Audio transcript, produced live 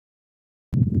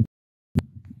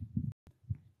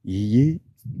Yeah.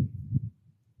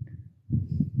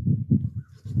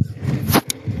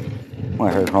 I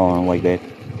heard crawling like that.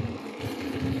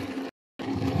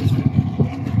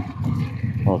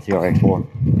 Well, it's the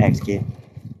Trx4 X kit.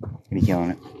 Be killing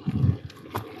it.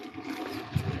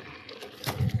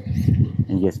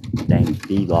 And you get dang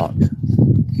D blocks.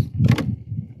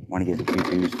 Want to get the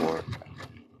 2-2s for it.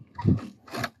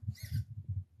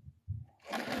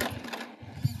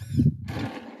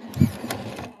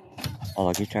 Oh,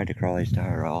 look, he tried to crawl his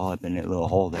tire all up in that little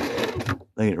hole there.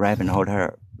 Look at wrapping the whole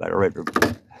tire, about to rip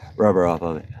the rubber off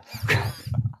of it.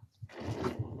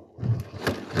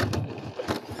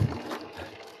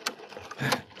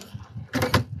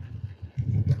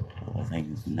 The whole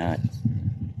thing is nuts.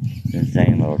 It's an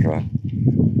insane little truck.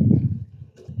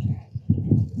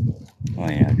 Oh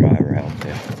yeah, driver help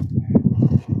too.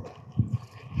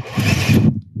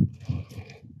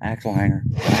 Axle hanger.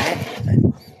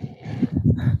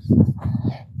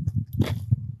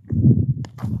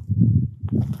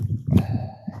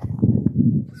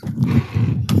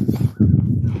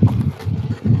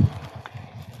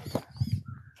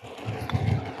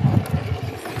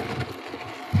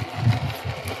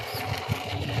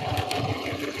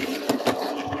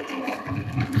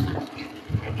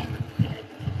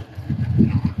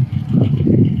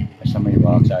 There's so many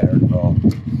rocks out here to roll.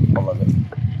 Full of it.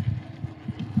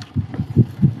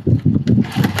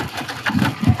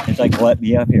 It's like, let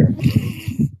me up here.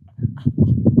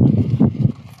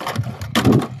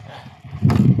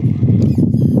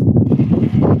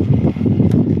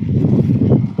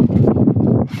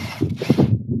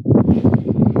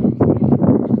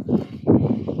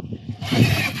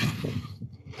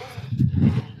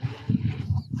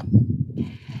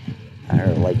 I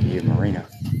heard Lakeview Marina.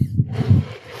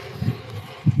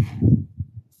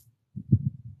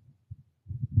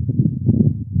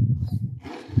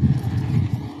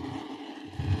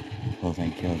 Whole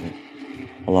thing kills it.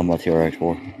 I love my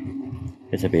Trx4.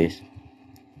 It's a beast.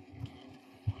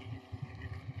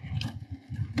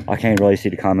 I can't really see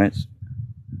the comments.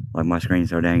 Like my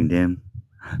screen's so dang dim.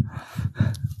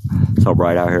 So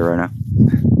bright out here right now.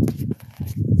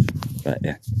 But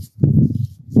yeah.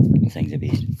 This thing's a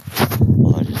beast. I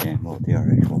love this damn little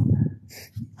Trx4.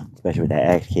 Especially with that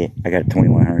X kit. I got a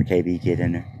 2100 KB kit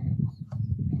in there.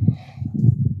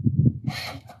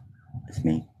 It's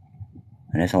me.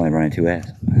 And that's only running 2S.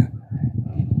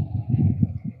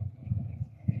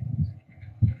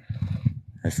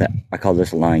 That's that. I call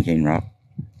this a Lion King rock.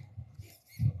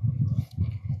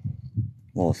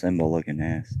 Little symbol looking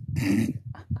ass.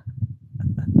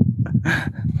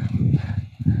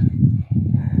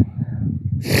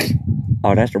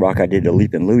 Oh, that's the rock I did the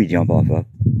Leaping Louie jump off of.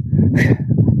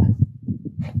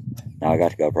 Now I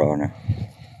got the GoPro on there.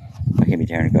 I can't be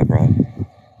tearing the GoPro up.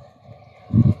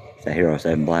 It's that Hero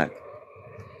 7 Black.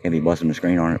 Can't be busting the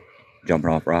screen on it, jumping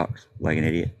off rocks like an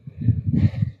idiot.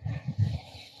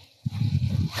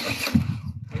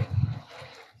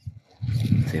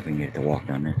 Let's see if we can get it to walk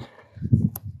down this.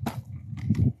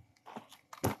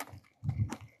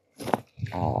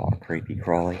 Oh, creepy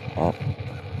crawly. Oh,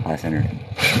 I centered.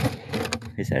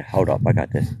 He said, hold up, I got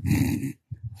this.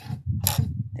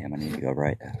 Damn, I need to go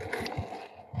right there.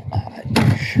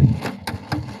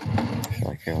 Should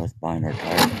I care? Let's bind our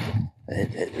tire. I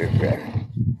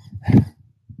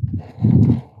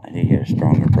need to get a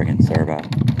stronger friggin' servo.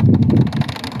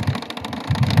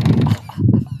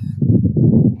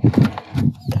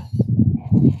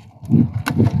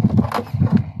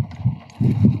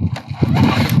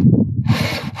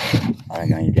 I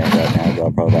think I need to get that now.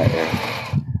 GoPro back there.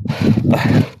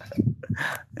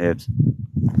 Oops.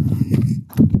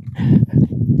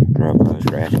 GoPro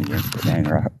scratching against the dang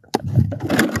rock.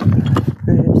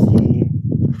 Oopsie.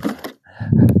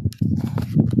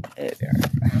 There we are.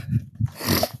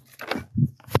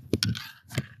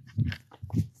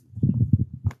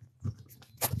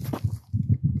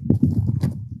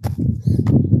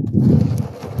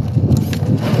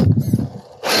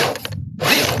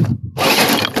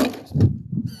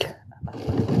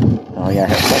 Oh yeah,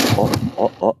 oh.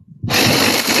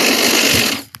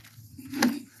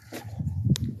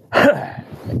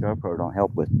 The GoPro don't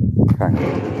help with trying to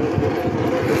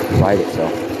right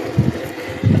itself.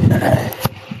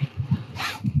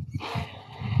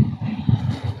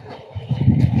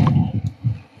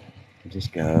 It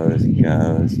just goes and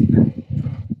goes.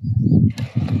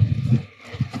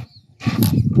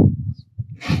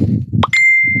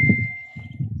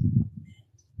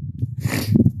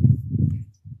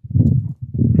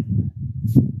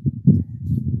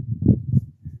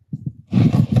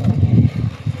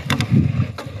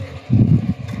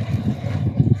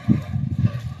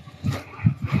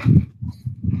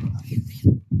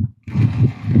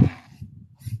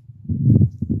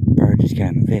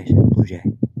 fish. Blue jay.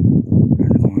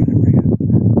 Around the corner of the marina.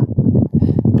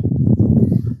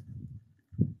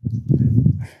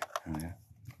 Oh, yeah.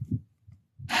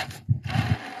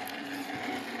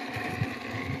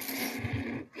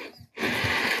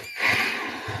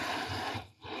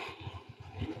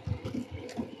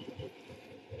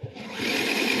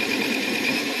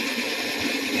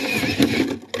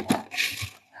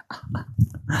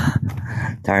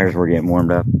 Tires were getting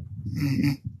warmed up.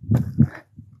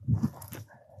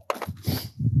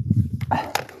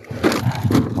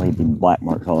 Leaving black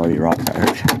marks already, rock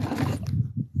tires.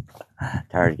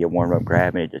 Tires get warmed up,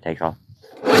 grabbing it just takes off.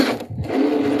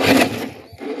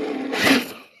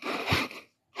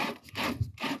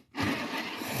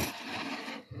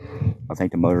 I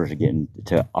think the motors are getting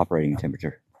to operating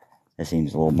temperature. It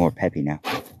seems a little more peppy now.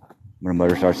 When the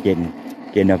motor starts getting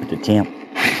up at the temp,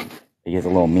 it gets a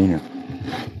little meaner.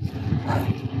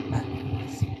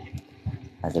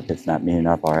 As if it's not meaning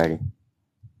up already.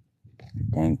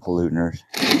 Dang polluters.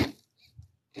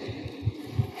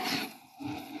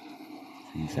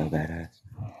 Seems so badass.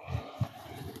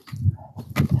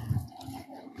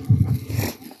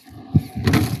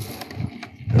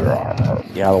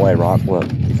 Get out of the way, Rock.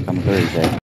 Look, he's coming through, he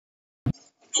said.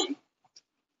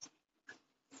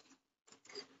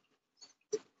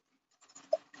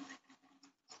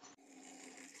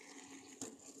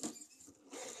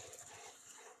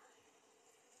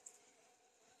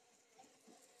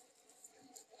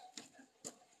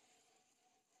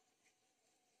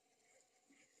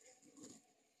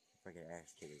 Freaking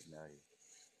ass kid is nutty.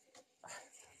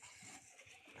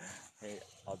 Hey,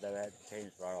 although I had to change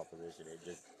the throttle position,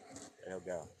 it'll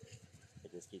go.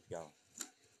 It just keeps going.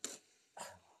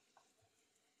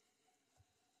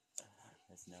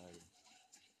 That's nutty.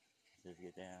 Just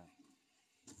get down.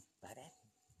 Bye, Dad.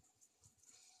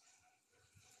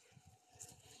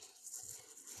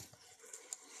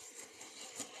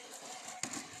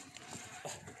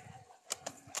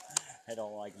 I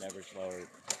don't like never slower.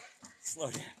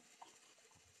 Slow down.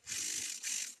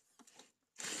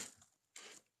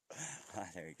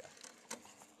 There you go.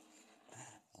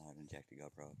 I'll have to inject the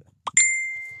GoPro with that.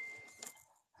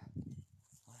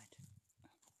 What?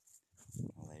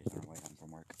 My ladies aren't waiting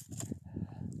from work.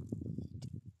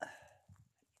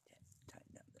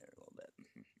 Tighten up there a little bit.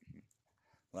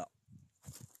 Well,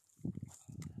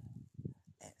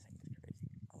 that thing is crazy.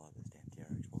 I love this damn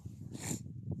Trx4.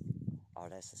 Oh,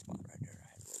 that's the spot right there. I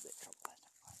had a little bit of trouble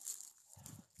last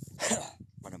time.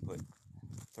 I'm gonna put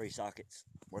 3 sockets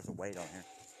worth of weight on here.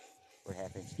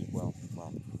 3.5-inch deep well.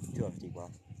 Well, 2-inch deep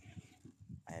well.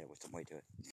 I had it with some weight to it.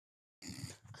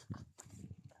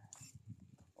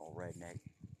 Old redneck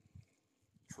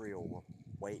trio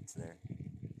weights there.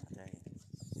 I tell you.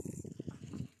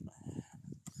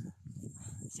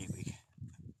 See if we can.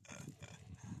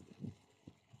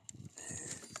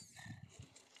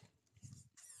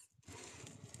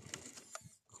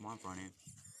 Come on, front end.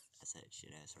 That's that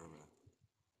shit ass servo.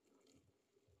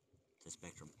 The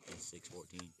Spectrum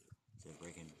S614. It's a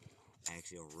freaking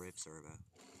axial rip servo.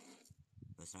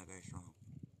 But it's not very strong.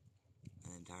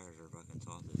 And then tires are fucking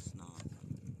soft as snot.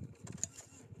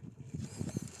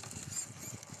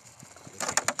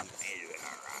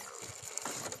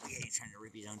 Yeah, he's trying to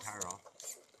rip his own tire off.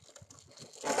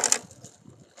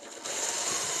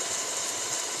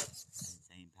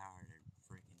 Same power to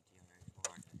freaking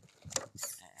Trx4.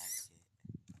 That axe kit.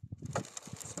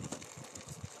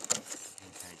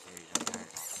 He's trying to tear his own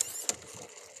tires off.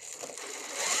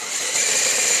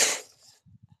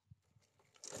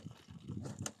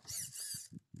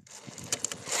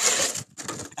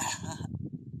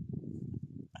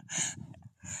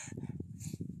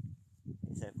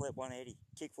 He said flip 180,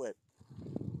 kick flip.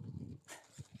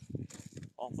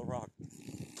 Off the rock.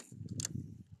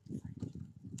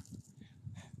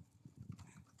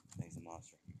 Thing's a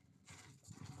monster.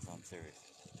 So I'm serious.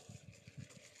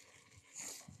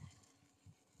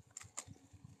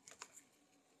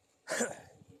 I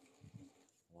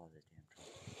love this damn truck.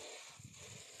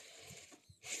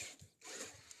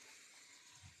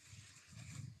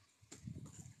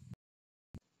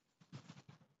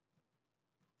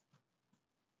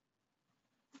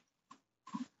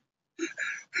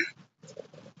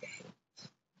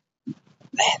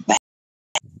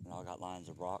 And I got lines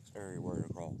of rocks everywhere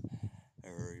to crawl.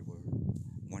 Everywhere. I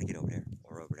want to get over there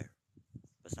or over there.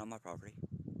 But it's not my property.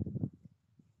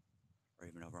 Or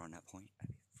even over on that point.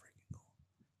 That'd be freaking cool.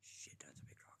 Shit, tons of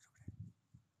big rocks over there.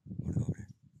 I want to go over there.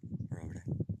 Or over there.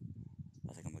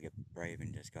 I think I'm going to get brave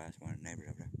and just go ask one of the neighbors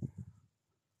over there.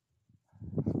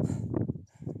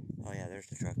 Oh yeah, there's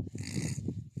the truck.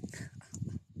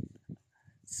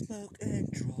 Smoke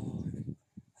and drive.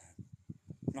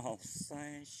 Oh,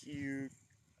 son, shoot.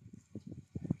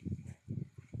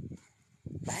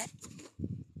 Back.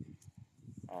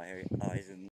 Oh, here he, oh, he's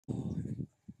in.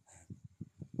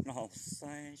 Oh,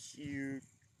 son, shoot.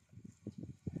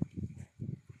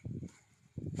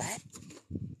 Back.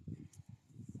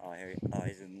 Oh, here he, oh,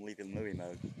 he's in leaping movie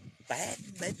mode. Back,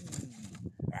 back.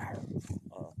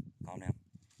 Calm down.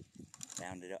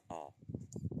 Bound it up. Oh,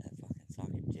 that fucking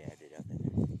socket jabbed it up in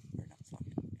there. Or not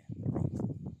socket, yeah, the rock.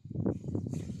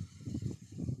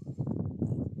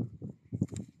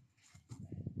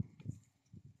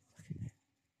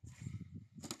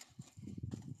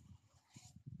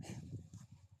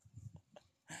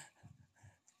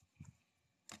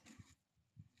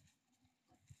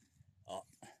 Oh.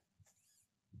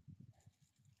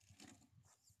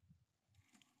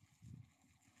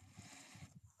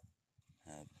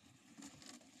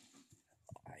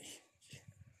 I.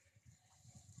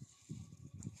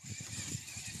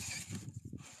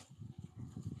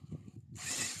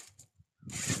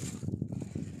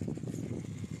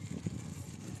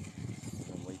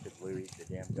 Leaping Louie, the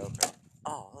damn GoPro.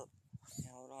 Oh, look.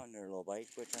 Yeah, hold on there, little buddy.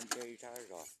 Quit trying to tear your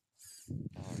tires off.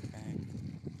 Oh, dang.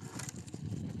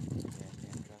 Yeah,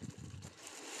 damn truck.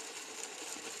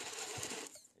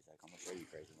 He's like, I'm gonna show you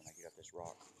crazy when I get up this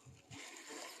rock.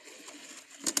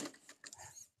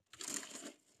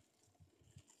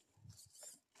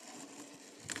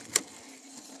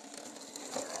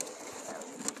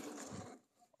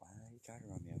 Well, he tried to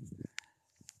run me over.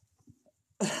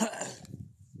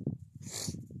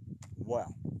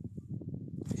 Wow.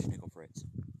 Schnickel Fritz.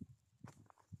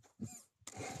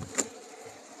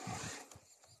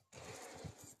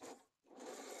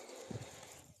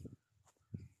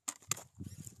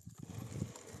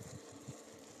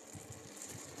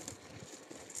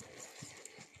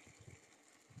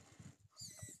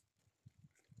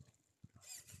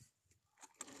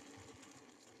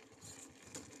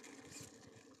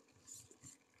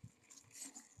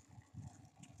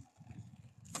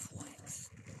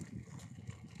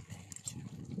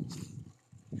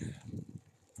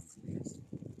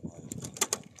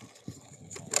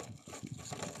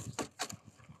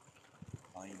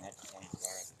 I don't even have to change the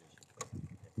bar position.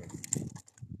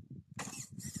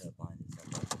 It binds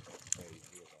itself up so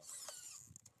easy.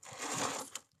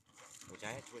 Which I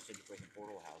had twisted the freaking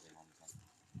portal housing on the thing.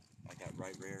 Like that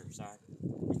right rear side.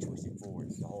 It twisted forward.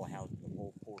 The whole house, the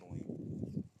whole portal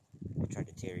in. They tried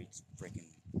to tear its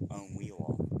freaking own wheel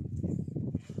off.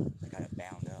 They got it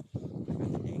bound up. I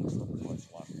got the dang slipper clutch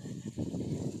locked.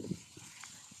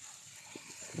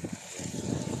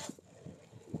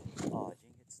 Oh,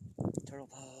 Jenkins. Turtle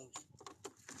pose.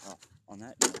 Oh, on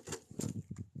that note, I'm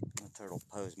gonna turtle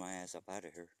pose my ass up out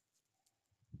of here.